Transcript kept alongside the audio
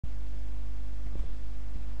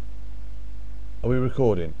Are we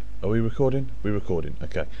recording? Are we recording? We're recording.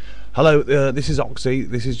 Okay. Hello, this is Oxy.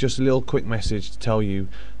 This is just a little quick message to tell you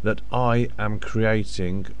that I am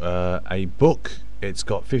creating a book. It's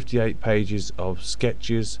got 58 pages of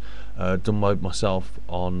sketches done by myself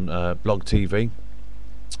on Blogtv.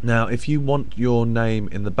 Now, if you want your name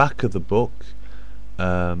in the back of the book,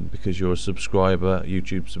 because you're a subscriber,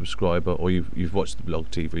 YouTube subscriber, or you've watched the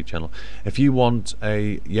Blogtv channel, if you want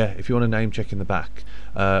a name check in the back,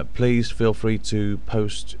 please feel free to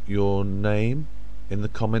post your name in the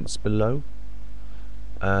comments below,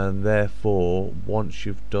 and therefore once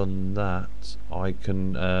you've done that, I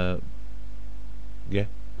can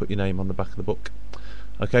put your name on the back of the book.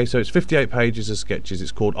 Okay, so it's 58 pages of sketches.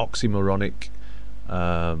 It's called Oksemoronic,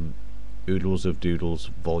 Oodles of Doodles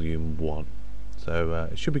Volume 1. So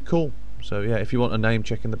it should be cool. So yeah, if you want a name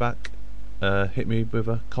check in the back, hit me with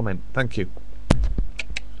a comment. Thank you.